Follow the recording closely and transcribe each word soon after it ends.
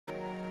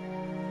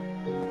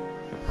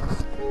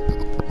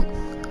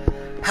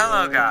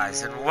Hello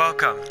guys and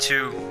welcome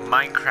to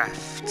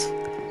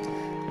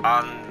Minecraft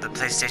on the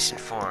PlayStation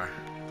 4.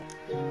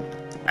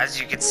 As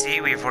you can see,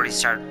 we've already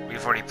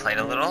played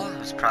a little. It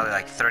was probably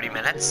like 30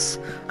 minutes.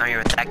 I'm here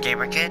with That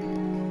Gamer Kid.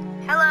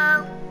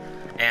 Hello.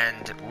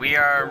 And we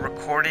are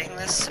recording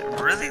this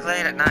really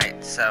late at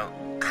night, so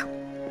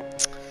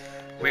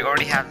we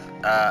already have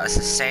a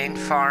sustain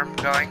farm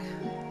going.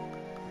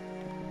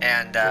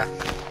 And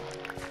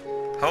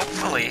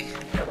hopefully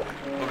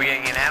we'll be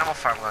getting an animal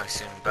farm going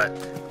soon, but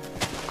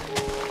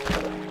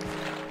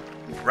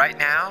right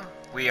now,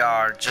 we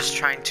are just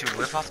trying to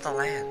live off the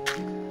land.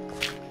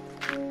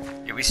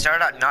 Yeah, we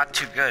started out not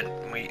too good.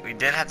 We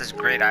did have this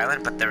great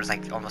island, but there was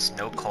like almost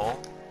no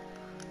coal.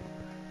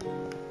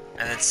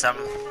 And then some...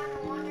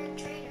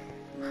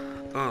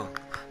 Ooh,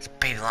 it's a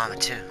baby llama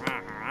too.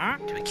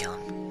 Do we kill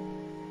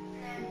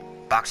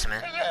him? Box him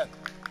in.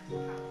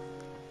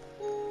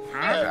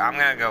 I'm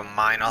gonna go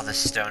mine all this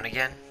stone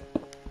again.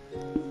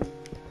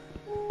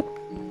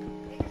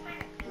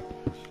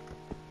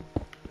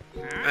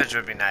 Village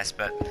would be nice,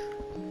 but I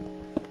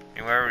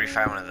mean, where would we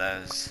find one of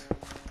those?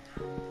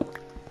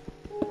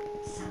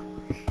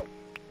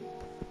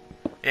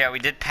 Yeah, we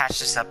did patch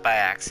this up by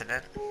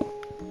accident.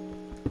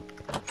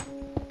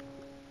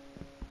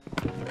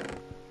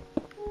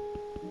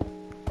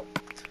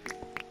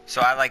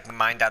 So I like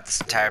mined out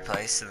this entire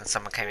place, and then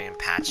someone came in and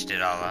patched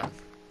it all up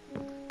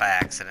by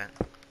accident.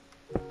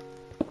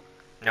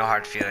 No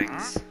hard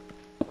feelings,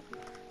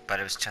 but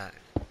it was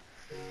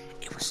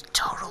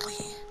totally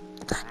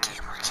That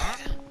Gamer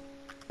Kid.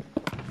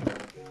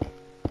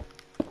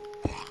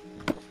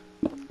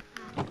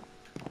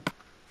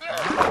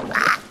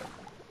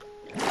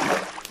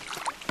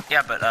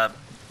 Yeah, but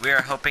we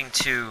are hoping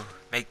to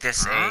make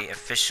this a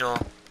official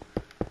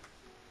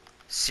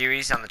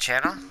series on the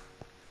channel.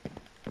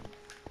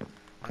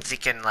 I'm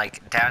thinking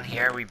like down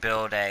here we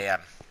build a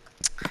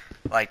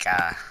like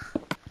a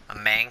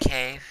man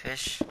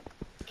cave-ish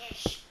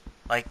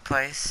like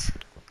place.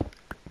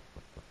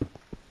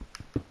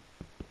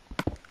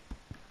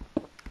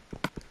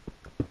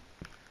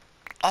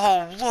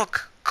 Oh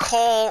look,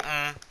 coal.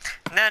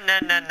 Nah.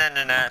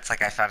 It's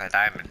like I found a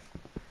diamond.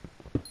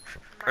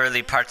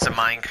 Early parts of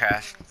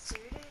Minecraft.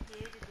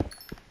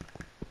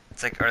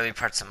 It's like early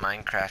parts of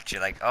Minecraft. You're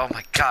like, oh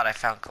my god, I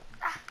found gold.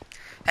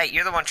 Hey,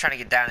 you're the one trying to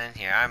get down in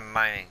here. I'm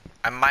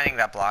mining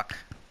that block.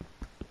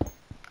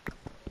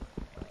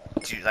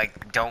 Dude,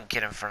 like, don't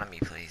get in front of me,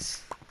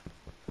 please.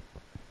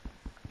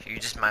 You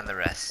just mine the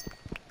rest.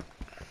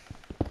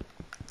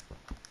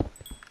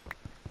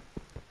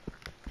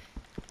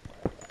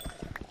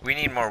 We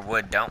need more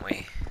wood, don't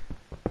we?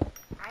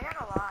 I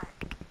got a lot.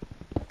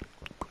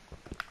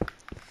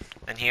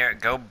 And here,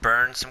 go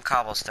burn some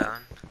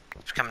cobblestone.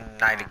 It's becoming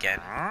night again.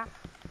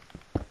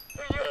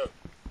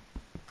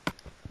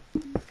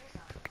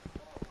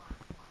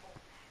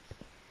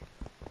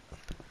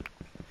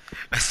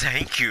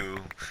 Thank you.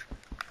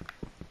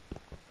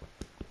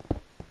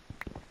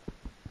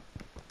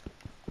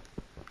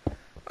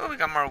 Oh, we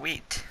got more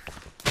wheat.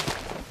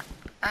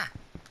 Ah.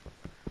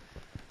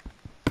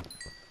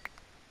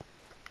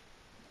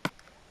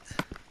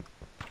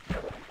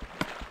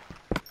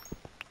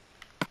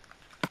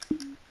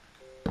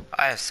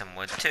 I have some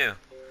wood too.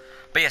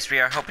 But yes, we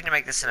are hoping to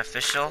make this an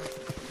official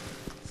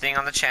thing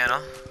on the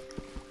channel.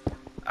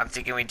 I'm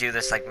thinking we do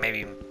this like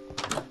maybe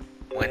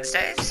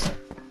Wednesdays?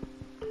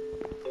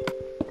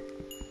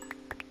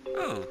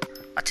 Ooh,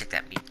 I'll take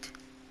that meat.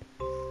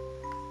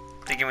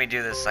 Thinking we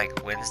do this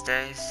like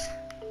Wednesdays.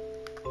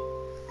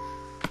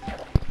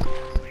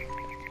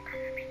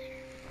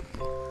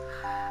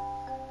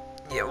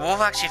 Yeah,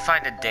 we'll actually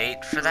find a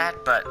date for that,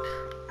 but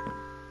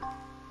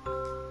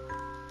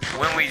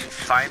when we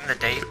find the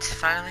date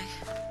finally,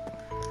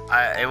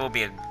 it will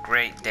be a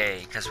great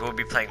day because we'll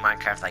be playing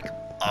Minecraft like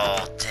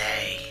all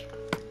day.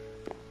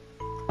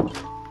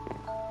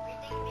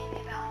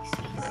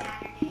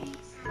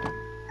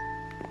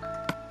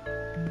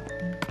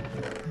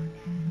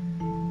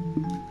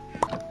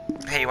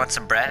 Hey, you want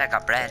some bread? I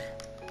got bread.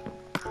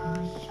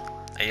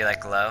 Are you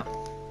like low?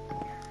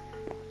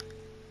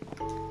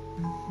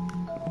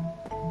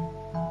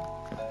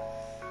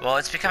 Well,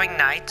 it's becoming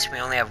night. We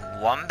only have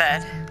one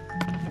bed.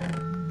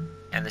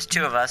 And there's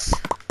two of us.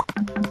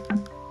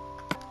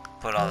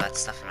 Put all that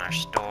stuff in our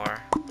store.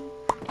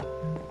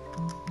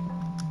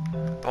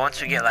 But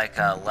once we get like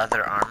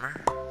leather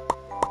armor.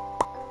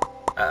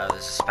 Uh-oh,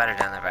 there's a spider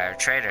down there by our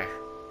trader.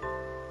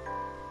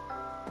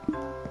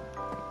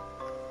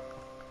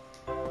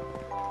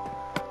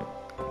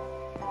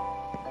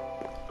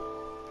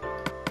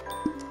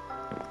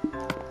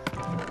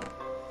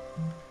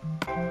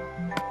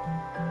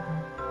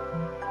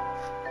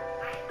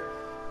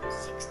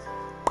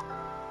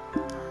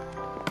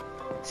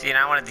 See, and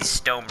I wanted these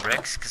stone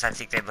bricks because I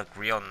think they look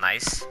real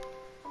nice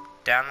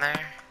down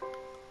there.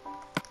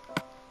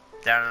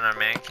 Down in our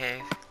man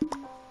cave.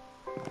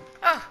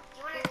 Oh,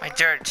 my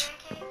dirt.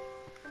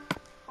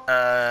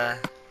 Yeah,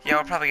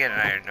 we'll probably get an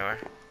iron door.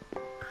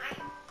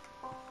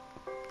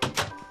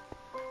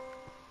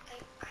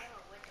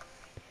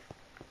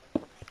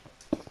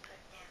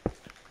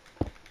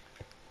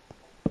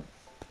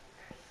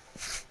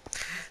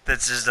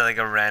 That's just like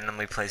a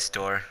randomly placed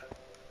door.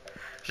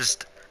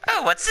 Just,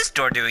 oh, what's this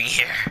door doing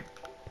here?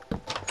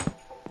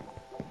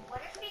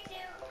 What if we do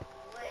wood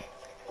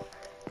for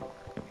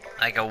the front?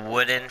 Like a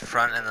wooden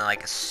front and then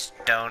like a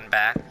stone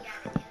back. Yeah,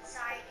 the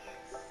inside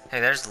is. Hey,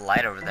 there's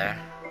light over there.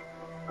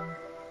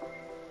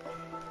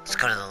 Let's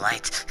go to the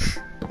light.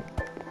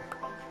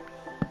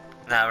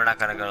 No, we're not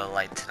gonna go to the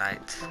light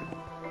tonight.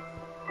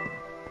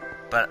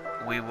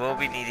 But we will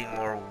be needing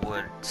more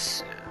wood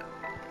soon.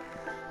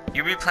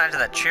 You replanted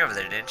that tree over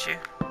there, didn't you?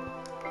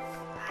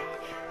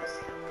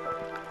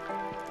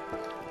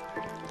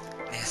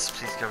 Yes,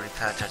 please go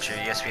replant that tree.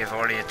 Yes, we have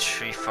already a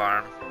tree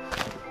farm.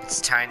 It's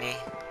tiny,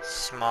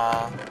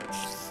 small.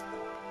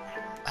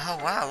 Oh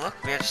wow,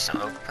 look, we have some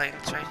oak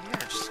planks right here.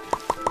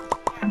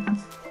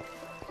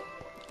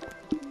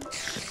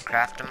 Just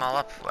craft them all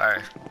up.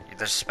 Or,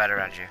 there's a spider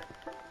around you.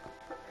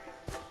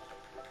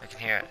 I can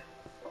hear it.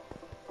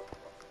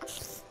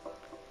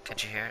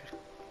 Can't you hear it?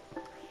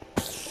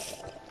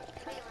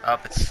 Oh,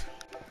 it's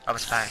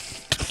spider.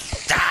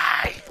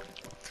 Die!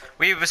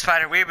 Weeaboo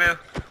spider, weeaboo!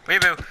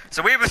 Weeaboo! It's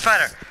a weeaboo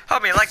spider!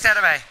 Help me, likes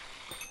anime!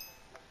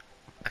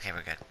 Okay,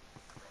 we're good.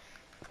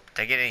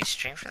 Did I get any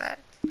string for that?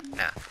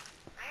 No.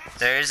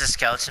 There is a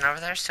skeleton over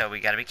there, so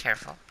we gotta be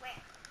careful.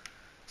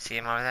 See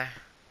him over there?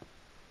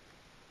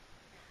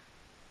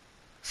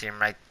 See him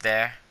right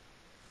there?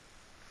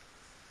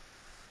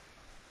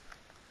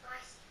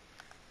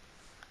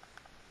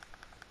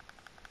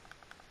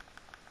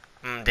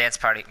 Dance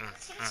party.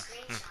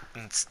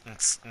 I'd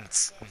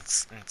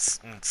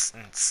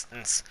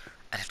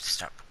have to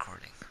start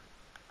recording.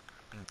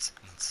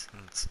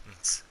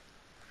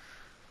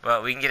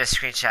 Well, we can get a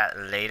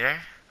screenshot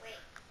later.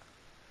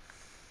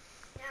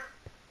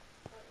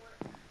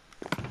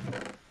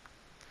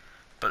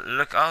 But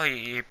look, oh,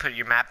 you put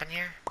your map in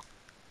here?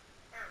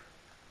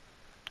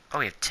 Oh,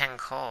 we have 10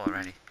 coal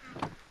already.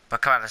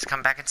 But come on, let's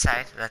come back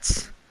inside.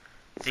 Let's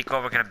think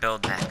what we're gonna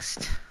build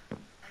next.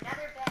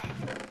 Another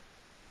bed.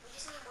 We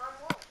just need one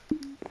wool.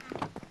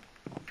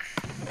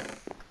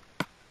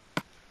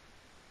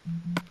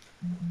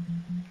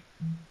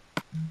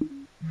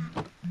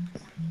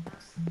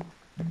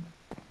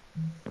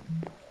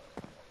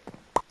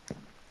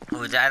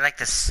 Oh, I like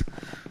this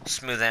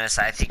smooth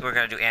andesite. I think we're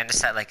gonna do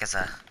andesite like as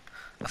a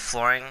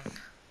flooring.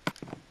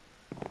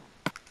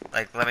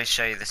 Like, let me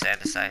show you this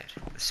andesite,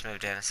 the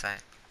smooth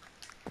andesite.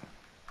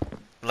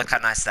 Look how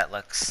nice that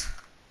looks.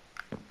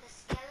 The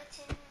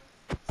skeleton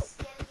has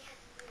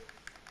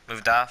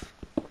Moved off?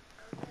 a little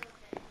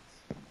bit.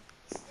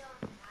 It's still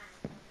on the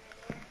island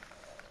over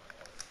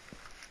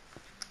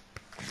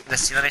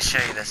there. Let me show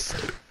you this.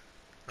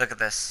 Look at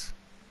this.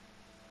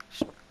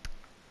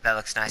 That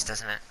looks nice,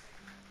 doesn't it?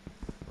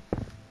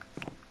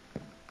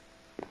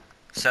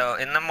 So,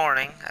 in the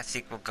morning, I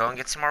think we'll go and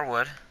get some more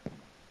wood.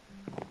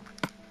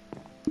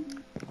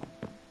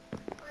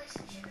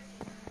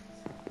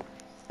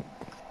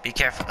 Be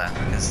careful though,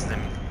 because the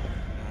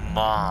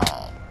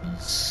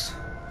mobs.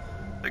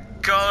 They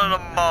call it a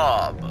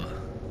mob.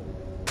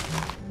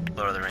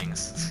 Lord of the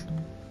Rings.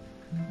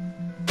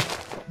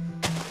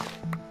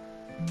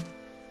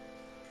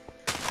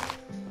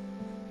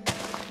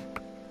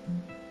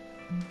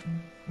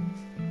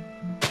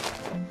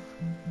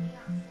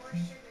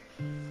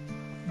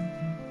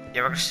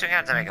 Yeah, we're still gonna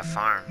have to make a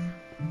farm.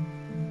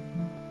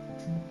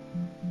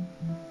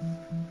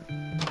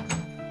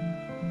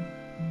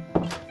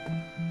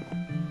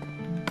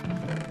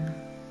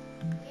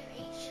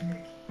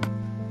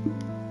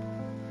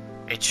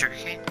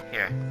 Sugarcane?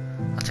 Here,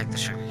 I'll take the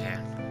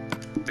sugarcane.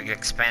 We can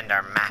expand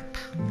our map.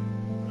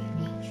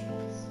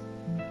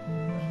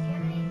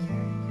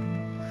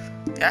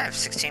 Yeah, I have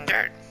 16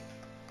 dirt.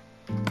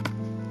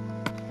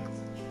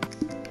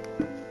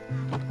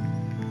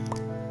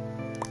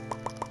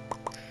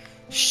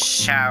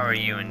 Shower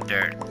you in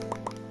dirt.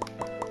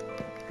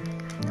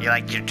 You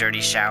like your dirty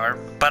shower?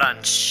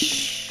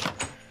 But-unch.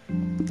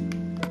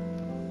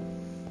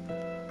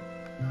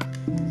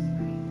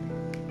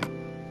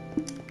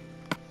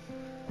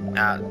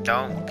 Now,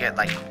 don't get,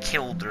 like,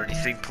 killed or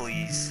anything,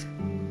 please.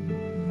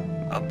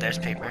 Oh, there's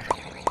paper.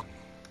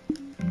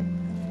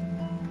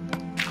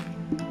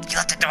 You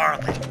left the door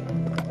open!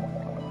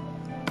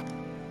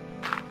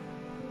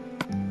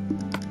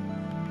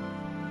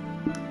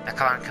 Now,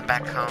 come on, come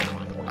back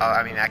home. Oh,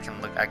 I mean, I can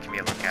be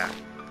a lookout.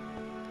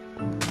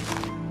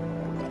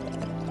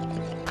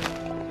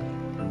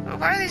 Oh,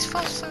 why are these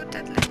falls so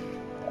deadly?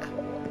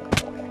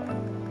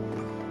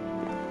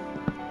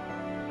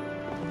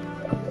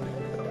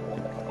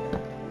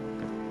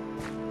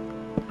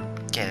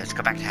 Okay, let's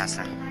go back to house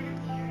then.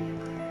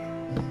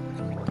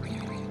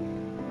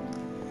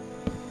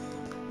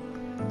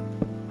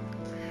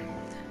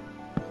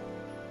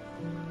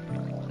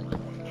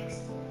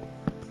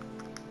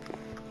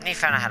 And he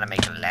found out how to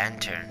make a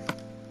lantern.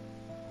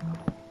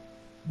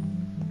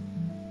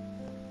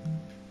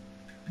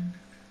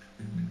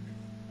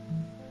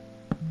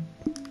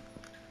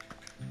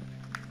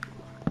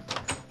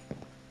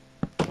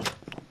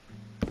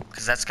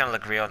 Because that's gonna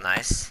look real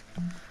nice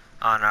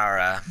on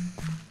our,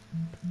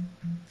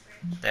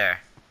 there.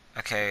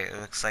 Okay, it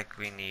looks like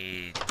we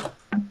need...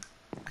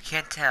 I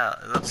can't tell.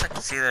 It looks like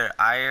it's either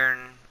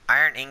iron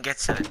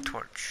ingots and a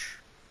torch.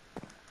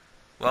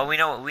 Well, we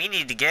know what we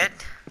need to get.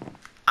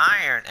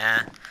 Iron,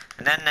 no.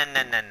 But You guys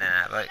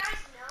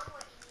know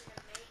what you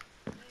need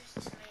to use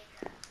to make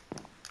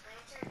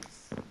lanterns?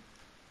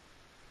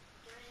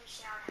 Give it a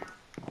shout out.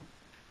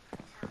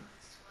 Tell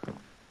us what.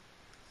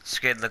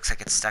 Squid looks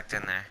like it's stuck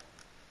in there.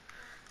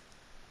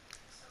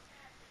 So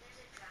bad, but there's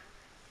a drum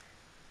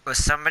right Will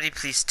somebody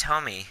please tell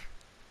me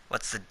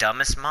what's the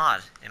dumbest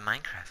mod in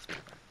Minecraft? there.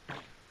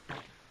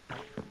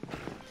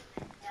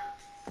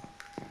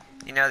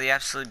 You know, the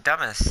absolute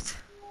dumbest.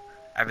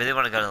 I really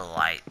want to go to the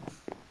light.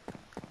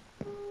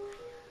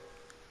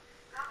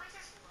 Probably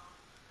just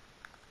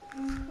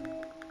law.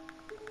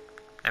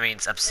 I mean,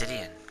 it's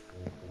obsidian.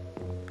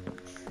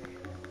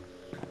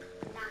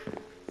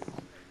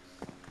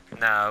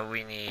 No,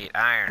 we need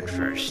iron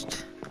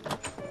first.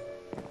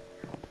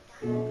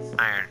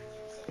 Iron.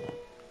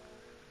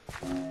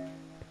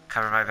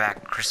 Cover my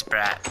back, Chris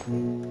Pratt.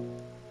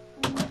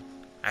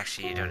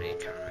 Actually, you don't need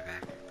to cover my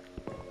back.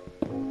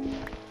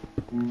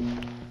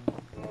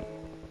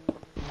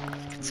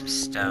 Get some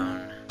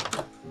stone.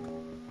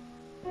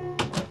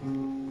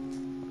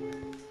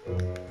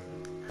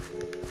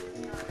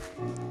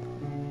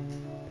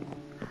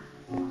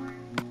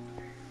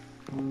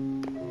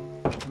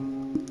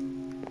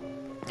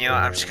 You know,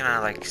 I'm just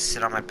gonna like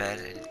sit on my bed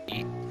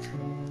and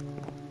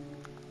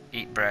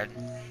eat bread.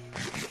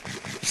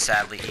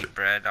 Sadly, eat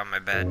bread on my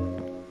bed.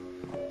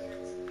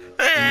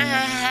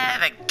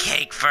 Have a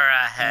cake for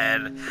a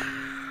head.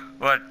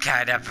 What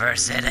kind of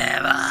person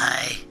am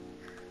I?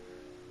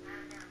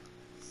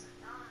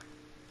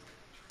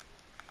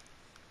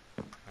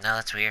 No,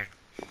 that's weird.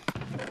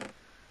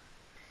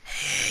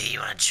 Hey, you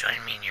wanna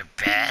join me in your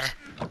bed?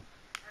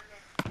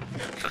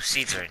 Oh,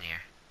 seeds are in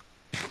here.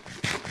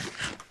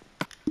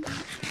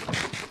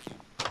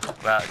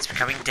 Well, it's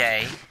becoming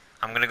day.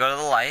 I'm gonna go to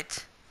the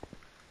light.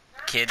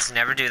 Kids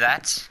never do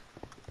that.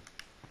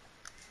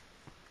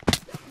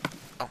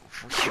 Oh,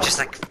 you just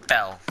like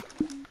fell.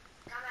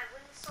 Got my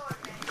wooden sword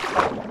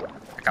ready.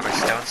 I got my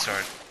stone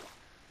sword.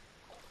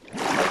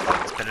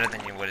 It's better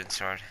than your wooden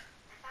sword.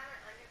 I found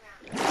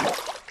it underground.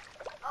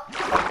 Oh.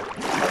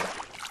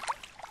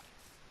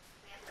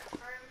 We have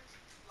confirmed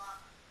lava.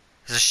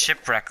 There's a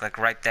shipwreck like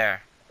right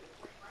there.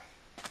 Wait, what?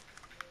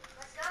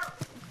 Let's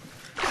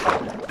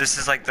go. This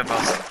is like the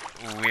most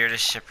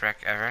weirdest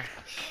shipwreck ever.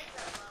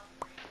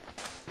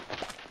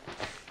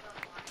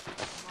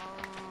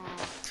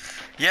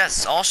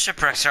 Yes, all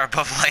shipwrecks are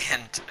above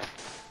land.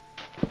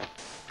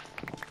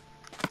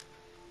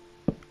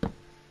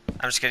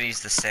 I'm just gonna use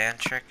the sand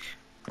trick.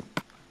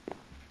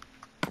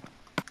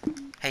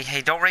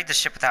 Hey, don't raid the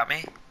ship without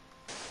me.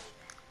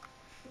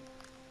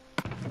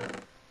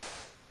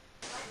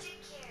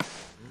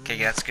 Okay,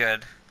 yeah, that's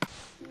good.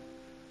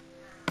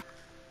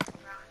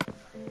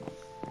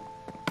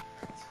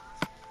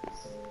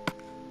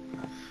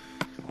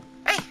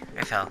 Hey,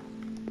 I fell.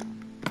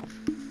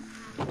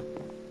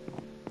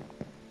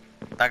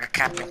 Like a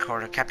captain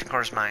quarter. Captain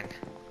quarter's mine.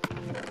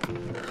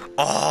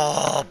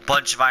 Oh,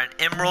 bunch of iron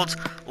emeralds,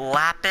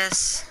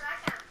 lapis.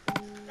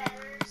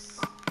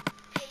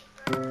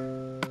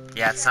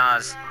 Yeah, it's not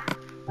as.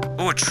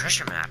 Ooh, a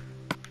treasure map.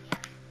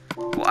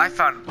 Well, I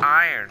found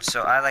iron,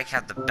 so I like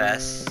have the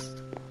best.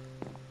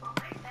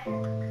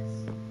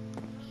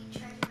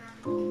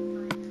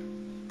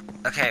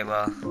 Okay,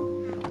 well.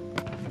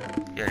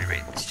 You already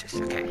read this,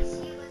 just okay.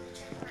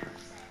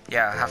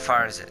 Yeah, how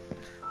far is it?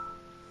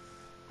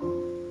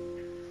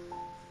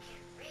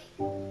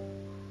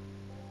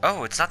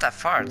 Oh, it's not that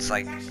far. It's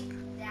like.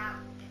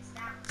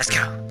 Let's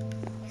go.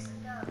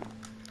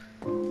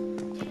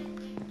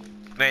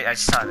 Wait, I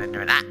just saw it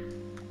doing that.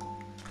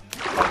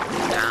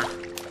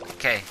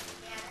 Okay.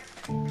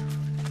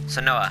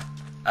 So Noah,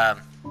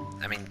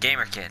 I mean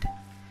Gamer Kid,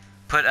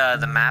 put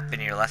the map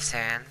in your left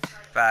hand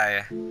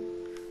by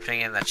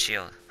putting in that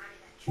shield.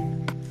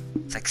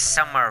 It's like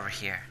somewhere over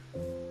here.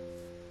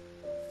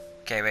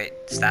 Okay, wait,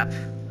 stop.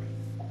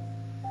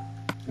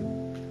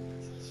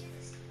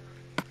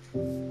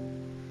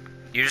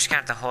 You're just gonna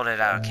have to hold it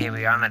out, okay?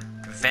 We're on an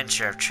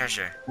adventure of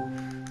treasure.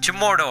 To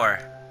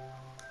Mordor!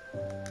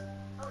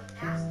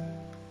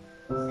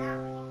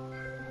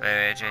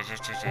 Wait.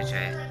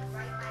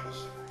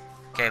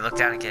 Okay, look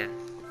down again.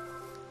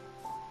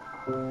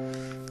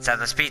 It's on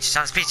the speech, it's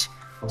on the speech!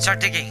 Start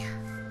digging!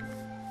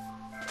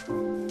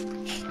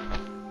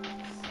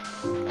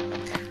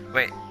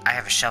 Wait, I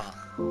have a shovel.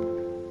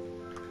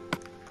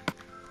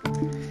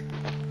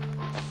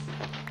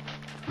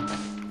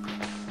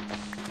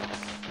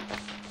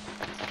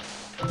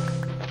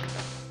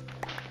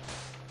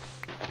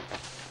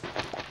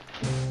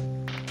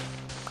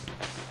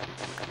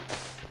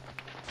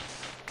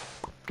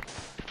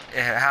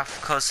 How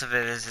close of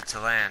it is it to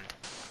land?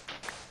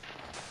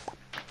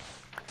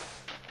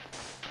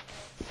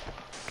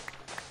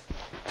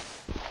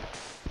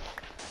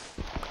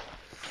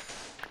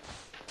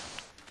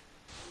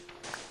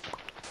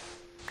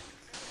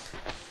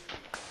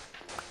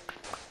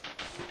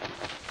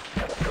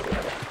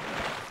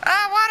 Ah!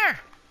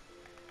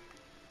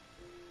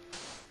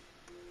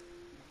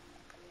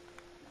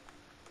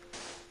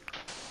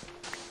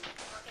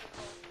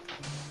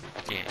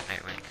 Nikki and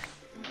Nightwing.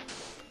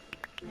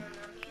 No, me and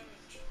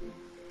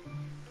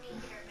we need to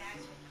get our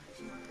bags ready for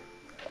tomorrow.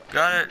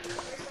 Got it.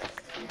 First,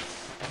 let's do this.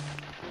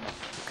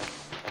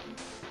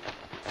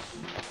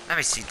 Let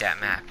me see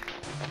that map.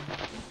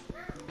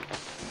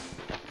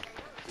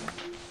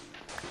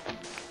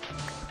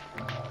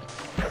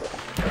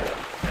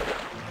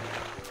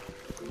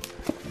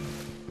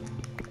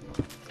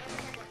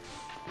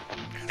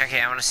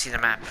 Okay, I want to see the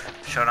map.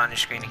 Show it on your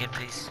screen again,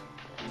 please.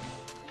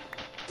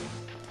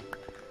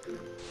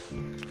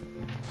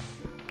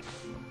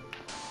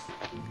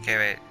 Okay,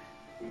 wait.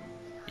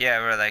 Yeah,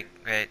 we're like,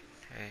 wait.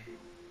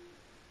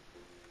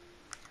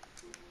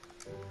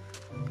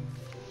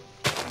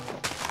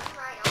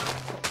 Right on.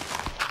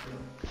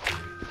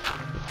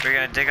 We're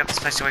gonna dig up this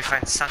place till we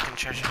find sunken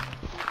treasure.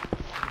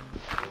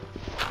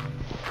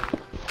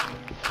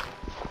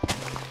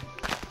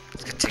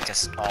 It's gonna take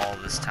us all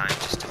this time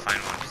just to find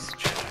one piece of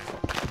treasure.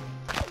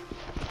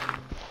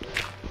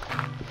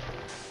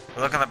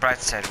 But look on the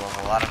bright side, we'll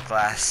have a lot of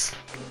glass.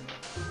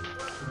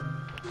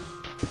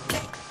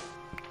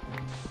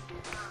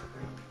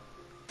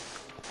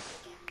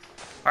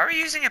 Why are we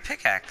using a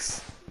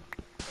pickaxe?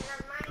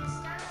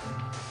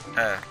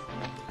 I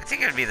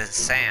think it would be the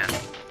sand.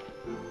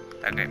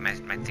 Okay, my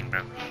thing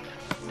broke.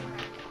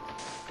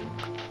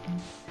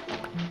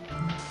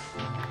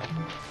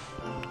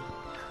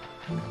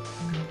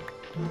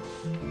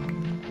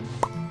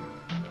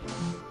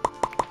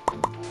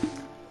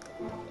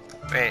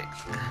 Wait.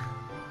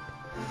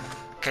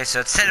 Okay,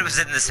 so it said it was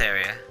in this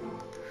area.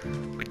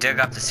 We dug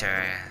up this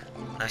area.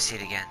 Let me see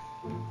it again.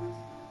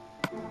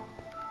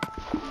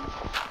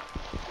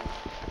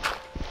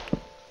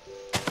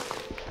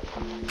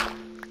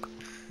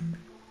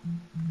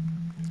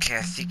 Okay,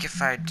 I think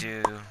if I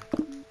do...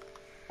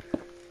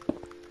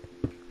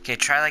 Okay,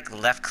 try like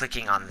left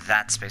clicking on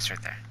that space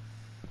right there.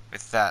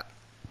 With that.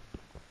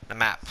 The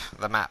map.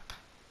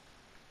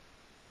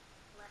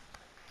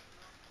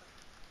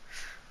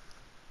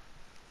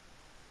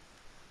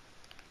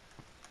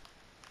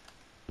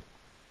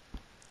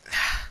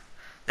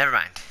 Never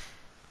mind.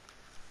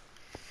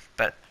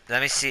 But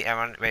let me see.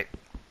 Wait.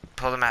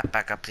 Pull the map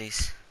back up,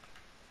 please.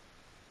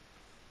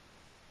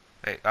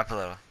 Wait, up a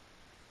little.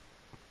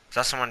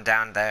 Saw someone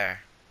down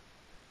there.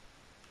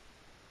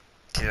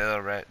 See the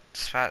little red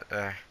spot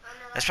there?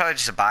 That's probably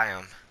just a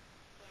biome.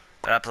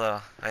 But up a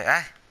little.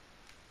 Wait,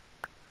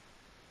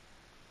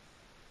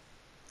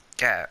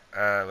 Yeah,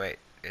 wait.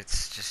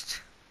 It's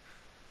just...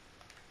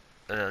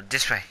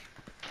 this way.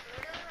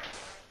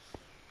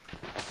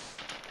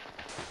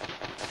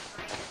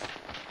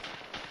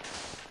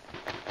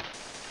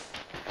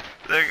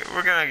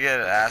 We're gonna get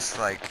asked,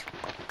 like,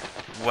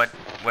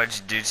 what'd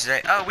you do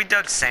today? Oh, we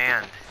dug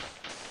sand.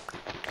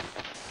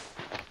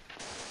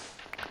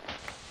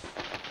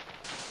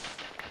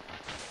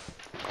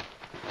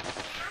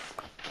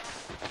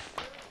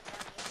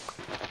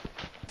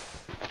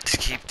 Just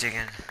keep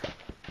digging.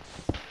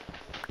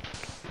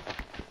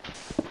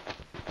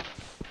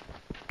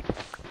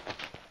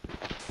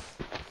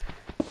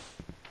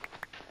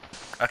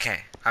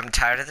 Okay, I'm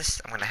tired of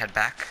this. I'm gonna head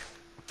back.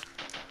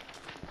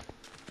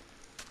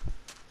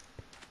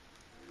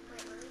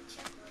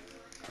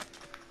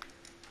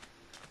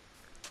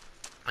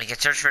 We can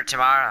search for it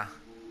tomorrow.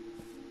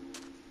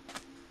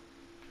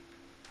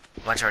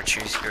 Bunch of our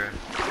trees grew.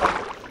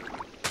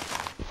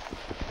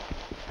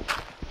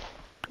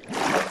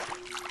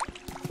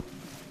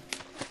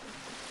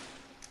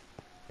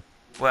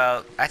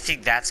 Well, I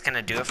think that's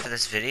gonna do it for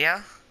this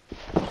video.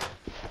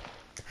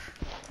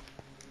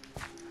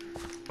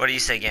 What do you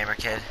say, gamer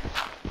kid?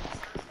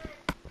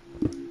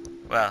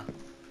 Well,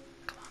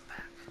 come on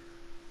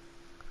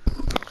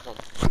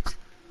back.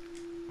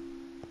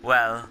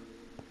 Well,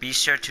 be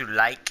sure to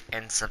like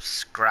and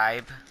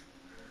subscribe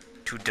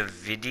to the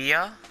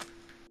video.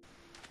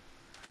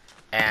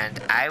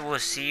 And I will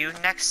see you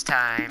next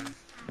time.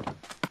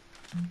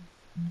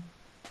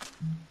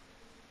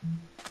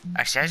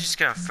 Actually, I was just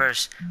gonna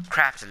first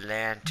craft a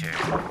lantern.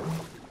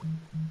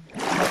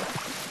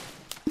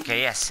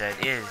 Okay, yes,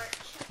 it is.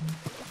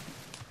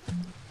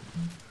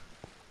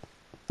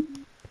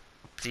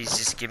 Please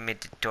just give me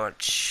the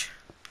torch.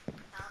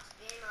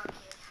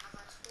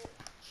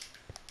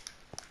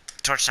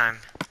 Torch time.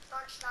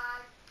 Torch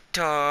time.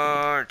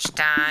 Torch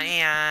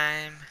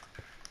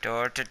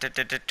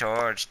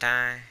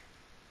time.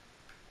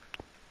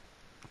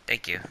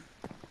 Thank you.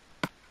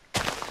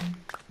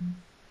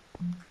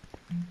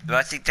 Well,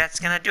 I think that's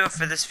gonna do it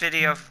for this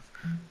video.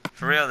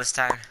 For real this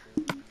time.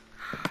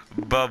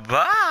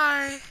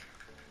 Bye-bye.